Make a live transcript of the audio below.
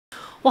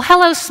Well,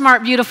 hello,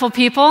 smart, beautiful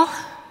people.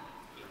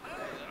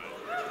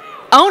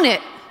 Own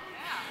it.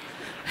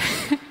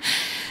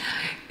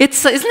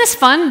 Isn't this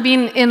fun,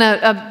 being in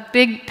a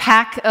big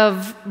pack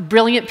of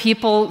brilliant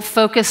people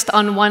focused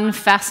on one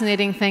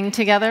fascinating thing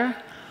together?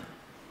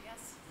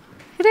 Yes.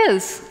 It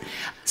is.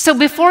 So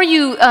before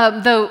you,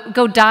 though,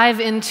 go dive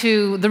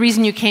into the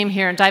reason you came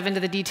here and dive into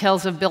the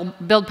details of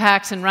build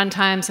packs and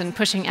runtimes and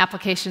pushing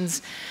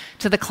applications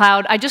to the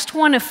cloud, I just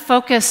want to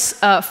focus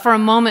for a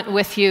moment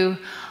with you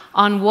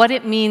on what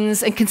it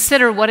means and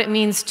consider what it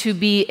means to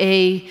be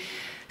a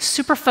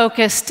super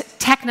focused,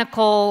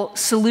 technical,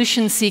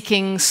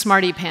 solution-seeking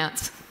smarty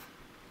pants.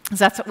 Because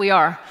that's what we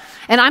are.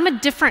 And I'm a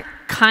different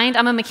kind.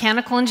 I'm a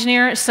mechanical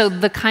engineer, so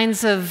the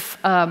kinds of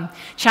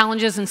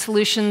challenges and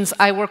solutions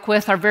I work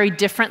with are very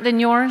different than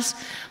yours.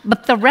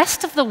 But the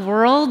rest of the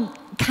world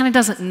kind of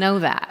doesn't know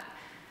that.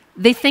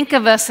 They think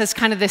of us as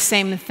kind of the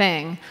same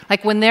thing.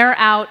 Like when they're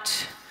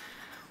out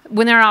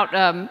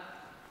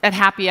at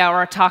happy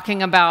hour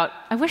talking about,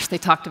 I wish they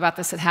talked about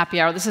this at happy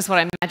hour. This is what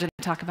I imagine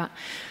they talk about.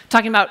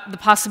 Talking about the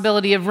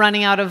possibility of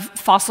running out of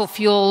fossil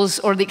fuels,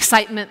 or the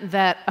excitement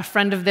that a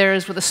friend of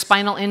theirs with a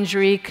spinal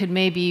injury could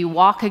maybe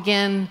walk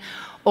again,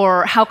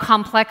 or how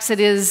complex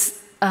it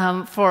is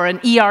for an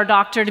ER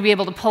doctor to be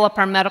able to pull up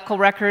our medical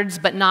records,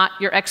 but not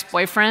your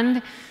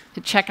ex-boyfriend,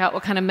 to check out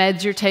what kind of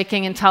meds you're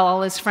taking and tell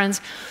all his friends.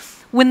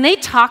 When they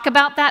talk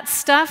about that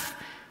stuff,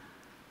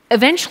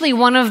 eventually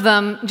one of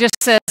them just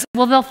says,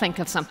 well, they'll think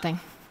of something.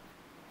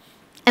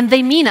 And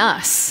they mean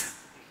us.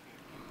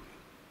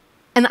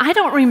 And I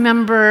don't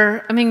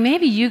remember, I mean,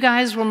 maybe you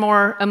guys were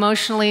more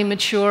emotionally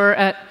mature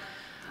at,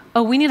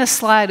 oh, we need a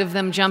slide of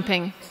them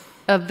jumping,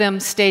 of them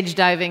stage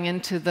diving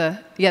into the,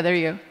 yeah, there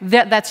you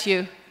go. That's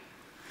you.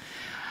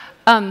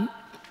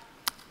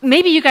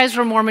 Maybe you guys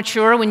were more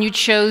mature when you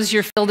chose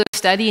your field of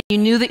study and you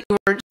knew that you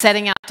were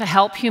setting out to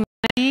help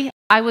humanity.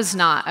 I was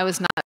not. I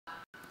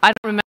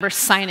don't remember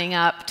signing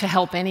up to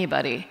help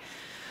anybody.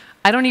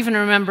 I don't even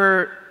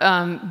remember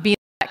being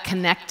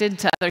connected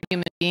to other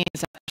human beings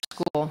after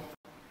school.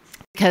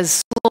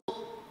 Because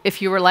school,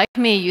 if you were like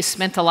me, you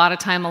spent a lot of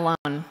time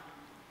alone.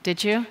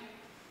 Did you?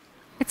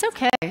 It's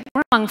okay.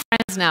 We're among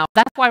friends now.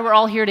 That's why we're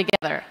all here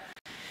together.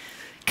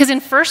 Because in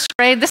first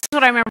grade, this is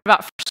what I remember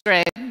about first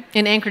grade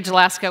in Anchorage,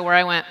 Alaska, where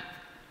I went.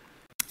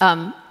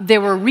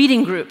 There were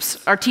reading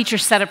groups. Our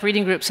teachers set up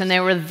reading groups, and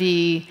there were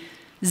the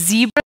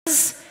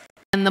zebras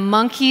and the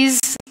monkeys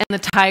and the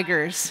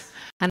tigers.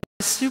 And I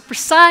was super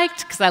psyched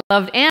because I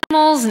loved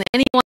animals, and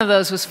any one of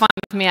those was fine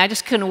with me. I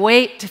just couldn't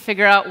wait to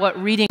figure out what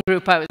reading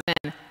group I was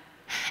in. And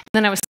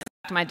then I was sent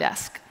back to my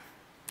desk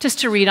just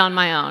to read on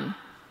my own.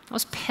 I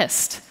was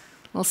pissed.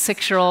 Little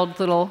 6-year-old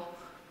little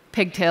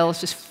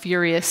pigtails, just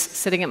furious,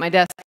 sitting at my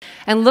desk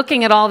and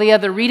looking at all the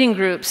other reading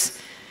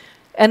groups.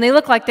 And they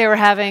looked like they were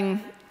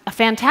having a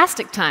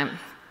fantastic time.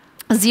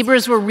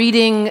 Zebras were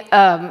reading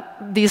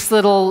these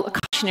little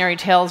cautionary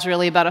tales,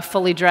 really, about a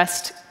fully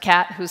dressed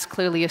cat who's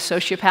clearly a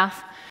sociopath.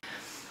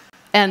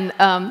 And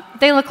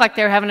they looked like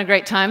they were having a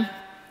great time.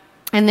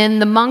 And then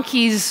the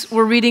monkeys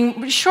were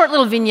reading short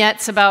little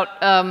vignettes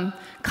about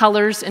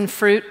colors in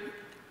fruit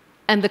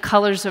and the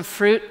colors of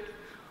fruit.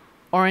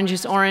 Orange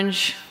is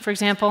orange, for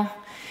example.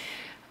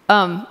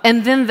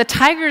 And then the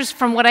tigers,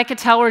 from what I could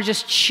tell, were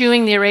just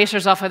chewing the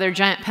erasers off of their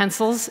giant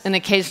pencils and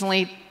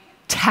occasionally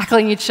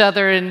tackling each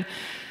other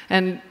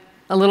and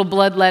a little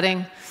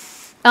bloodletting.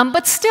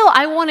 But still,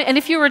 I wanted, and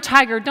if you were a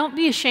tiger, don't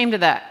be ashamed of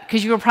that,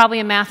 because you were probably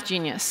a math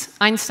genius.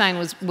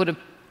 Einstein would have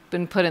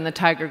been put in the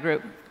tiger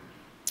group.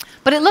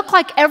 But it looked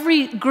like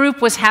every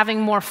group was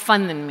having more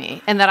fun than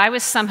me, and that I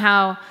was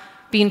somehow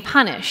being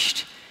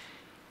punished.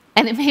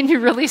 And it made me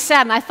really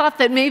sad, and I thought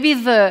that maybe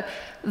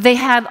they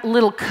had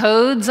little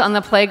codes on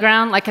the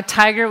playground, like a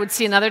tiger would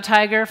see another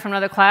tiger from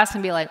another class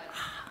and be like,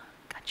 oh,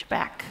 got your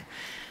back.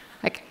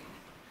 Like,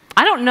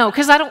 I don't know,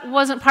 because I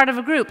wasn't part of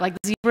a group. Like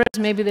the zebras,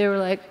 maybe they were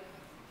like,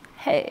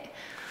 hey.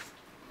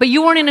 But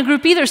you weren't in a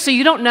group either, so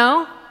you don't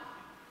know.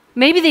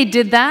 Maybe they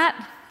did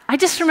that. I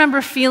just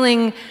remember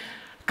feeling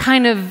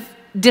kind of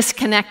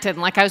disconnected,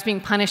 like I was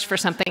being punished for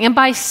something. And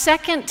by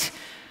second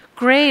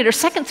grade, or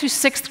second through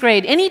sixth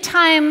grade,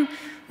 anytime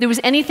there was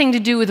anything to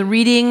do with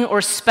reading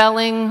or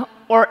spelling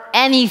or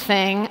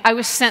anything, I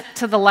was sent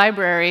to the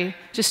library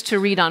just to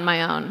read on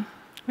my own.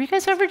 Were you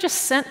guys ever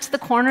just sent to the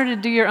corner to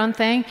do your own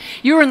thing?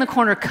 You were in the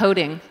corner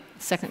coding,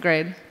 second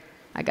grade.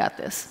 I got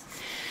this.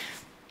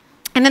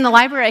 And in the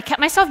library, I kept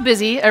myself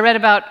busy. I read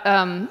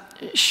about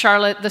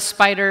Charlotte the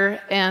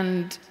spider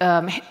and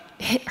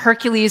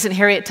Hercules and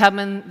Harriet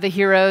Tubman, the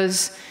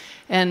heroes,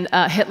 and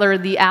Hitler,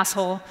 the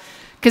asshole.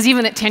 Because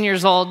even at 10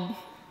 years old,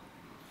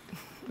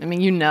 I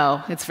mean, you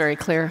know, it's very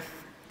clear.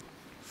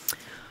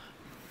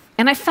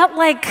 And I felt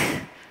like,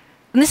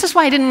 and this is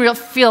why I didn't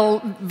feel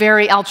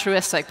very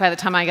altruistic by the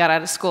time I got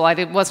out of school.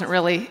 I wasn't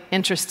really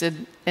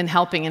interested in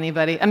helping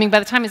anybody. I mean, by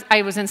the time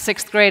I was in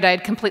sixth grade, I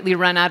had completely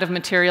run out of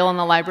material in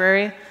the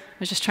library. I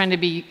was just trying to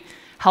be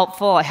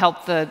helpful. I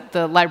helped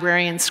the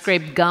librarian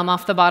scrape gum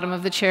off the bottom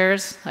of the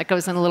chairs, like I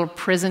was in a little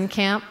prison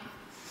camp,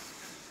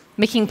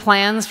 making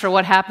plans for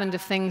what happened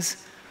if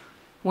things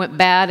went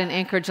bad in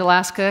Anchorage,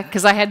 Alaska,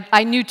 because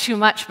I knew too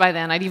much by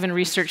then. I'd even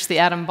researched the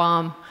atom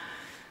bomb,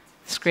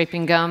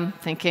 scraping gum,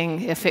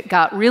 thinking if it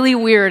got really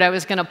weird, I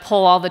was going to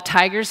pull all the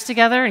tigers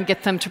together and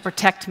get them to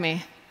protect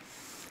me,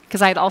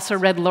 because I had also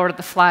read Lord of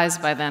the Flies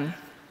by then.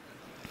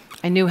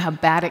 I knew how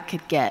bad it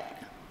could get.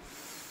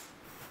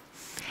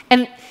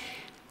 And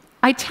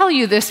I tell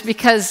you this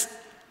because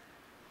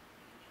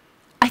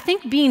I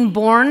think being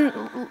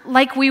born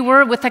like we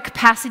were, with the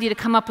capacity to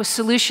come up with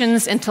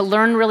solutions and to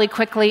learn really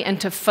quickly and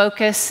to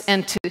focus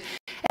and the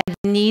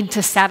need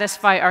to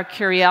satisfy our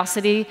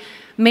curiosity,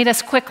 made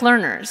us quick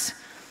learners.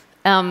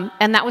 And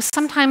that was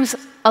sometimes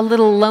a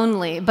little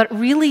lonely, but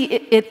really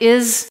it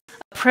is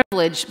a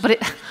privilege. But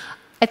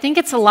I think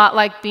it's a lot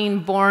like being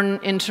born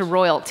into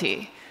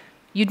royalty.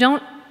 You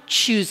don't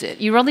choose it.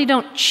 You really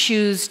don't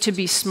choose to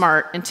be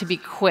smart and to be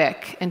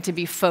quick and to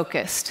be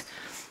focused.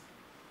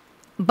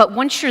 But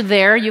once you're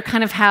there, you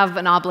kind of have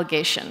an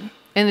obligation.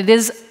 And it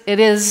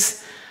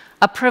is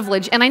a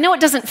privilege. And I know it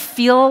doesn't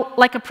feel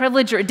like a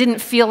privilege, or it didn't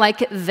feel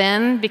like it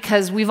then,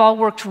 because we've all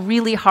worked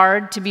really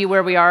hard to be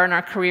where we are in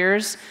our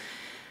careers.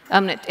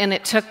 And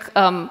it took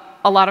a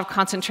lot of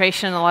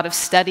concentration, a lot of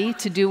study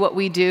to do what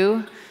we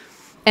do.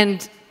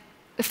 And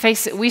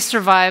face it, we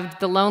survived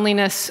the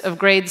loneliness of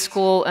grade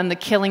school and the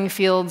killing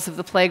fields of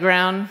the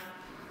playground,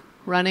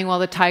 running while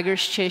the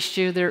tigers chased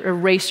you, their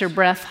eraser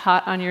breath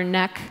hot on your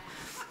neck.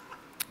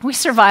 We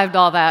survived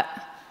all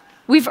that.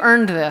 We've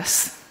earned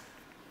this.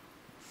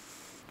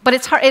 But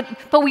it's hard.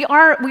 But we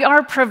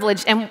are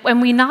privileged,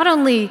 and we not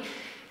only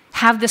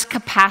have this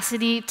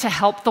capacity to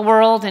help the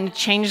world and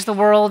change the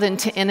world and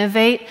to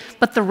innovate,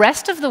 but the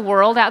rest of the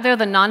world out there,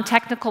 the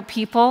non-technical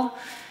people,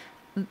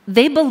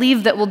 they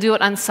believe that we'll do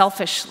it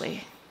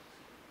unselfishly.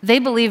 They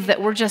believe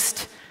that we're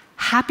just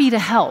happy to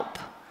help.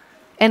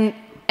 And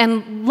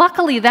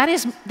luckily, that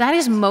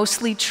is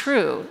mostly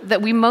true,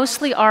 that we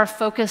mostly are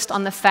focused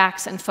on the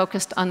facts and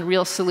focused on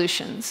real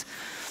solutions.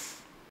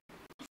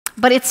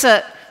 But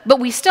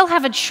we still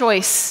have a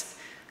choice,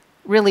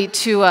 really,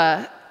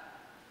 to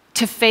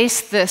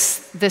face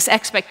this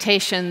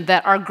expectation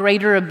that our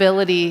greater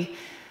ability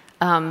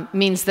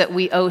means that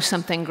we owe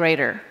something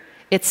greater.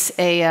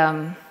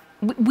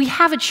 We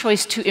have a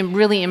choice to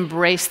really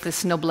embrace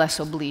this noblesse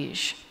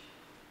oblige.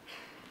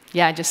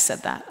 Yeah, I just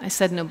said that. I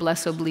said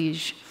noblesse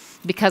oblige,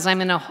 because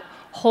I'm in a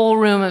whole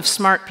room of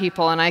smart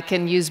people and I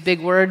can use big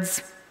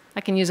words.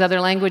 I can use other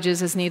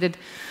languages as needed.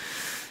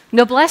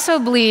 Noblesse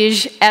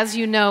oblige, as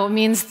you know,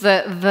 means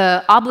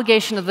the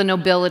obligation of the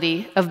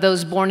nobility of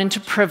those born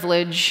into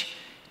privilege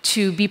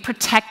to be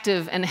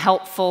protective and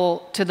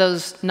helpful to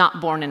those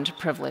not born into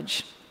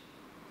privilege.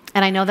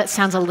 And I know that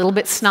sounds a little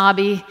bit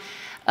snobby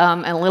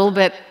and a little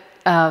bit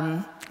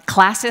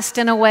classist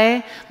in a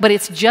way, but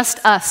it's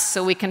just us,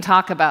 so we can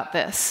talk about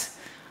this.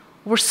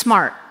 We're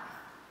smart.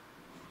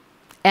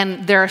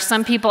 And there are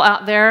some people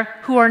out there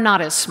who are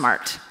not as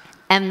smart,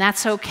 and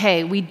that's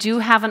okay. We do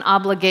have an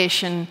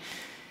obligation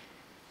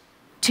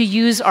to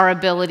use our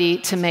ability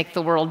to make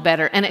the world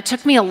better. And it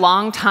took me a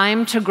long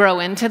time to grow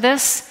into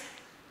this,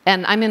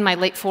 and I'm in my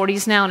late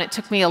 40s now, and it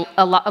took me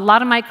a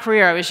lot of my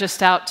career. I was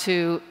just out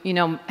to,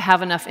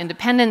 have enough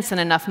independence and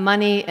enough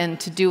money and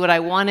to do what I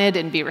wanted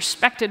and be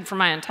respected for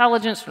my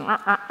intelligence.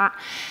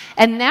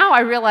 And now I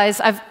realize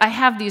I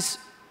have these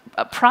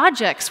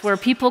projects where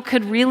people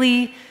could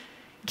really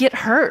get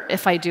hurt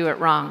if I do it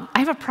wrong. I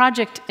have a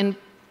project in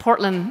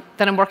Portland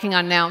that I'm working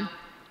on now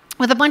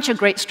with a bunch of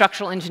great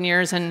structural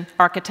engineers and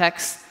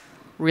architects,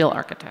 real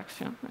architects.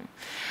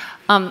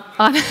 And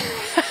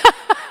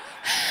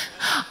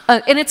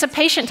it's a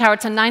patient tower.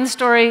 It's a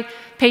 9-story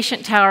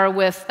patient tower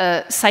with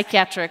a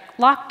psychiatric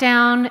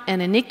lockdown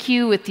and a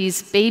NICU with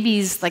these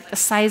babies like the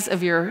size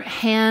of your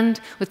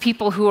hand, with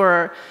people who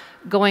are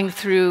going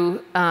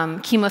through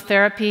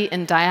chemotherapy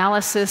and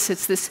dialysis.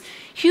 It's this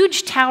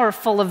huge tower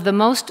full of the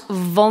most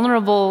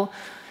vulnerable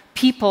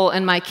people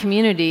in my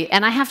community,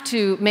 and I have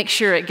to make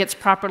sure it gets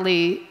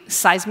properly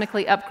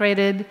seismically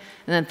upgraded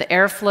and that the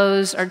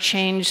airflows are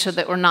changed so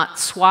that we're not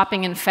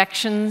swapping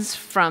infections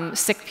from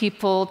sick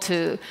people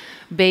to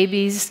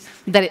babies,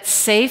 that it's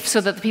safe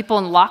so that the people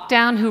in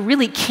lockdown who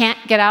really can't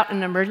get out in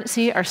an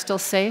emergency are still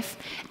safe.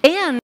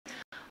 And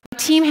the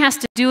team has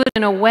to do it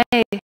in a way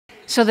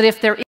so that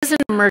if there is an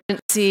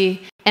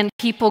emergency and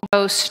people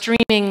go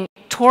streaming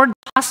toward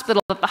the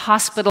hospital, that the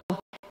hospital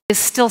is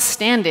still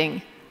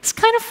standing. This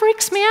kind of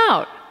freaks me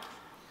out.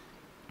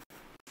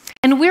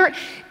 And we're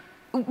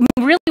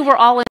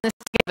all in this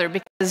together,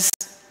 because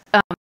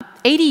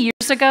 80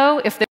 years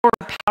ago, if there were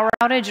a power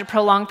outage, a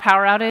prolonged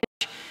power outage,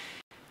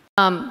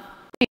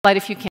 you light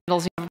a few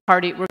candles, you have a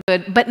party, we're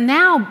good. But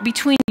now,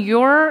 between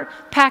your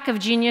pack of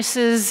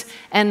geniuses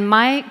and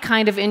my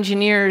kind of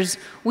engineers,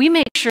 we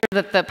make sure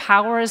that the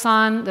power is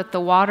on, that the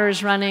water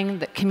is running,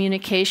 that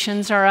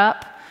communications are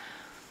up.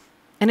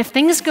 And if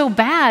things go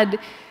bad,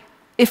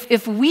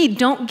 if we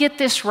don't get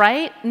this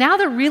right, now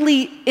they're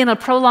really, in a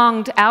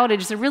prolonged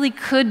outage, there really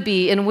could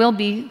be and will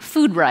be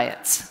food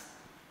riots.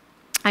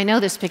 I know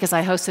this because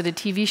I hosted a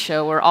TV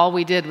show where all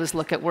we did was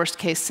look at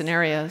worst-case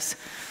scenarios.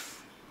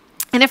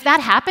 And if that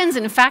happens,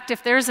 and in fact,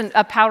 if there's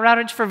a power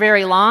outage for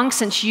very long,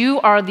 since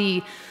you are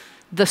the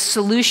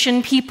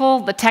solution people,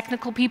 the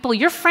technical people,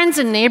 your friends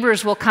and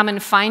neighbors will come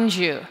and find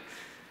you.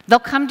 They'll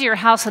come to your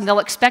house and they'll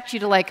expect you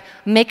to like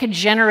make a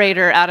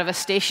generator out of a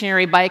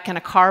stationary bike and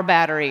a car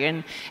battery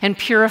and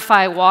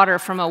purify water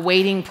from a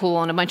wading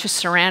pool and a bunch of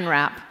saran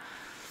wrap.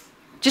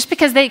 Just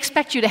because they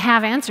expect you to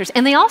have answers.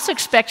 And they also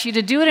expect you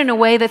to do it in a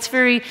way that's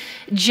very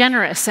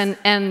generous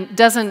and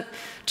doesn't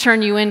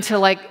turn you into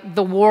like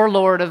the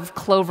warlord of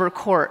Clover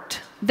Court.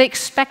 They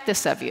expect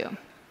this of you.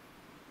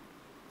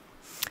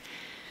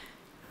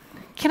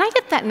 Can I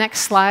get that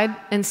next slide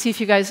and see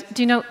if you guys,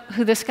 do you know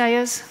who this guy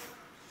is?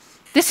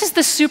 This is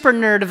the super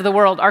nerd of the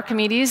world,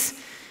 Archimedes.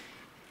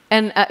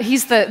 And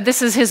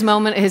this is his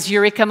moment, his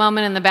eureka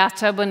moment in the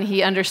bathtub when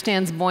he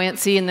understands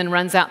buoyancy and then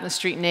runs out in the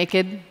street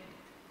naked.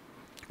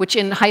 Which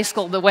in high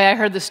school, the way I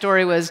heard the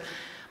story was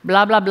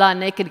blah, blah, blah,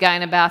 naked guy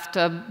in a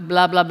bathtub,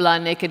 blah, blah, blah,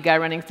 naked guy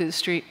running through the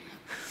street.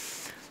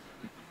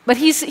 But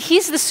he's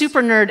the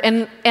super nerd,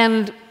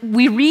 and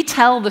we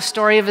retell the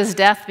story of his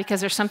death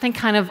because there's something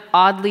kind of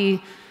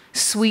oddly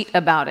sweet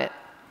about it.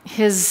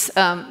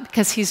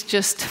 Because he's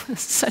just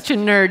such a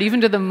nerd,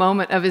 even to the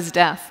moment of his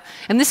death.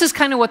 And this is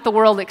kind of what the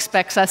world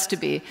expects us to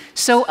be,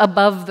 so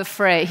above the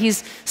fray.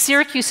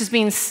 Syracuse is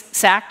being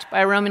sacked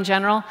by a Roman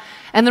general,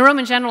 and the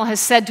Roman general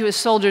has said to his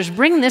soldiers,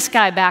 bring this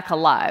guy back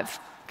alive,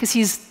 because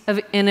he's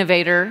an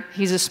innovator,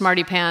 he's a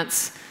smarty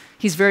pants,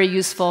 he's very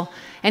useful.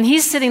 And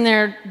he's sitting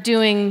there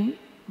doing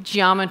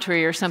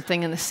geometry or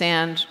something in the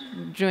sand,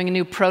 doing a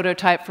new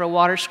prototype for a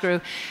water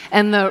screw.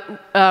 And the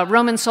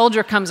Roman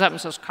soldier comes up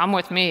and says, come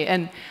with me.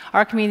 And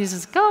Archimedes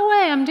says, go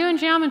away, I'm doing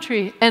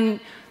geometry. And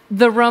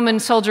the Roman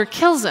soldier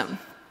kills him.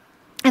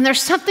 And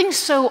there's something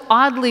so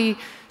oddly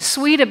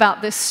sweet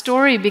about this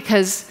story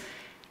because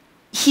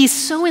he's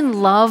so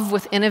in love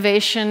with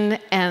innovation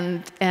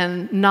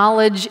and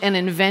knowledge and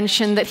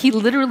invention that he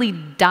literally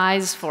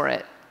dies for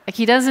it. Like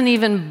he doesn't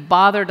even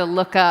bother to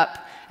look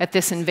up at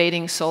this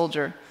invading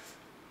soldier.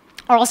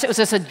 Or else it was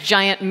just a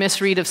giant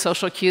misread of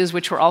social cues,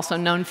 which we're also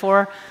known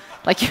for.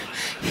 Like,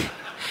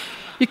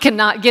 you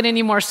cannot get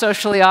any more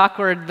socially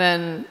awkward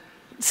than,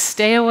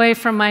 stay away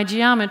from my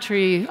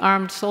geometry,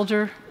 armed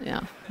soldier.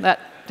 Yeah, that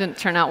didn't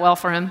turn out well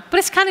for him. But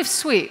it's kind of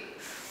sweet.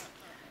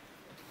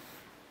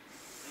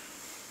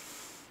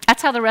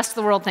 That's how the rest of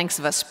the world thinks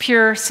of us.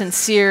 Pure,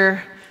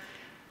 sincere,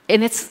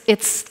 and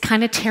it's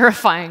kind of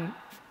terrifying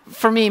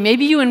for me.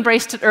 Maybe you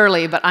embraced it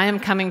early, but I am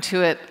coming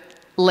to it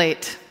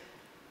late.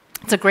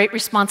 It's a great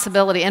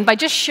responsibility. And by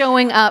just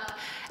showing up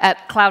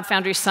at Cloud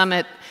Foundry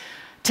Summit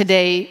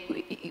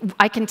today,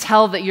 I can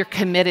tell that you're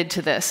committed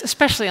to this,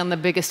 especially on the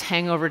biggest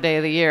hangover day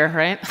of the year,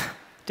 right?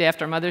 Day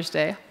after Mother's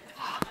Day.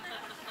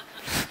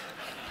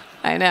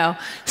 I know.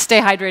 Stay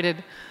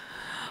hydrated.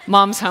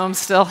 Mom's home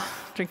still,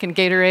 drinking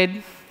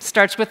Gatorade.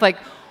 Starts with like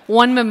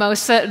one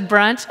mimosa at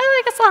brunch. Oh,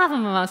 I guess I'll have a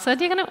mimosa.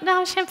 Do you gonna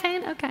have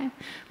champagne? Okay. And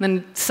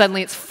then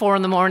suddenly it's 4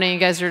 in the morning. You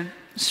guys are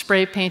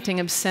spray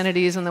painting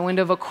obscenities on the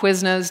window of a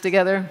Quiznos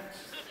together.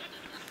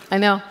 I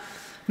know.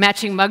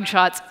 Matching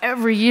mugshots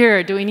every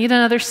year. Do we need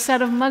another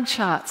set of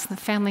mugshots in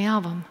the family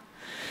album?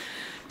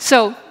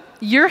 So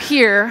you're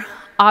here,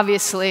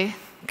 obviously,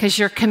 because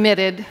you're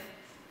committed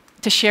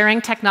to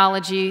sharing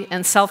technology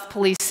and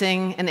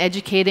self-policing and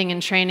educating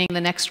and training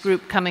the next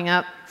group coming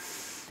up.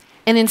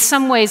 And in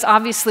some ways,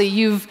 obviously,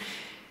 you've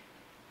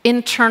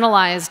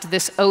internalized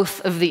this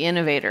oath of the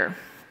innovator,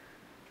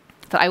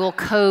 that I will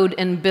code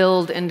and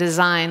build and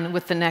design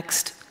with the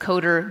next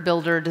coder,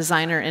 builder,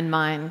 designer in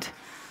mind.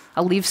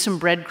 I'll leave some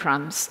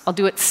breadcrumbs. I'll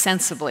do it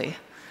sensibly.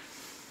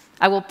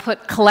 I will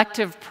put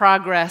collective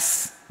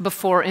progress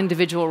before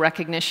individual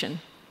recognition,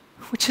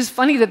 which is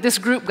funny that this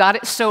group got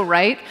it so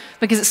right,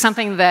 because it's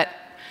something that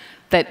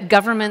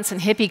governments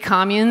and hippie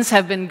communes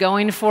have been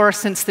going for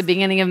since the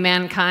beginning of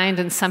mankind,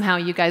 and somehow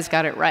you guys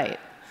got it right.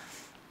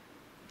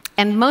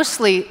 And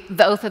mostly,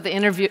 the oath of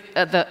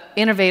the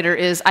innovator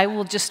is, I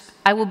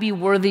will be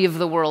worthy of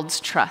the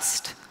world's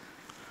trust.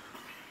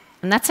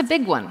 And that's a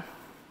big one.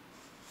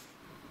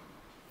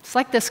 It's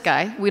like this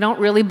guy. We don't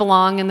really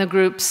belong in the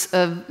groups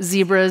of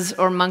zebras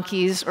or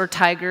monkeys or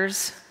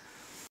tigers.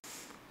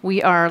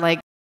 We are like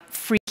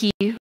freaky,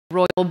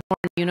 royal-born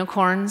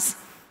unicorns.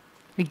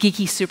 We're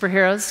geeky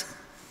superheroes.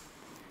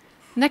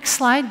 Next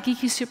slide,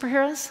 geeky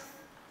superheroes.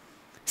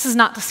 This is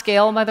not to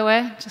scale, by the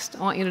way. Just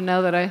want you to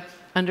know that I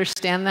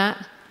understand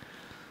that.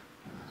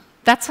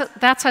 That's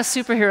how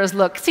superheroes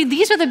look. See,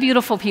 these are the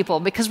beautiful people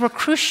because we're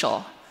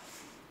crucial.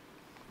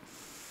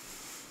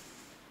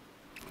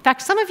 In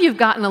fact, some of you have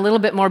gotten a little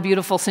bit more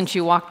beautiful since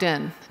you walked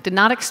in. Did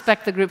not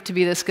expect the group to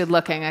be this good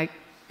looking, I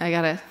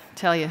gotta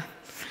tell you.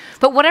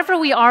 But whatever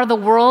we are, the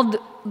world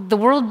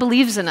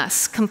believes in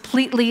us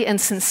completely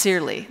and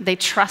sincerely. They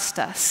trust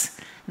us.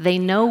 They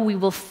know we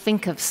will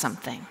think of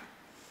something.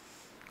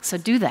 So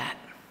do that.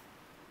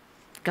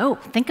 Go,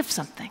 think of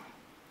something.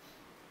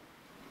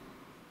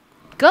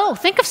 Go,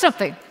 think of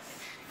something.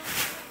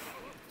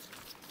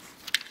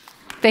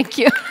 Thank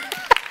you.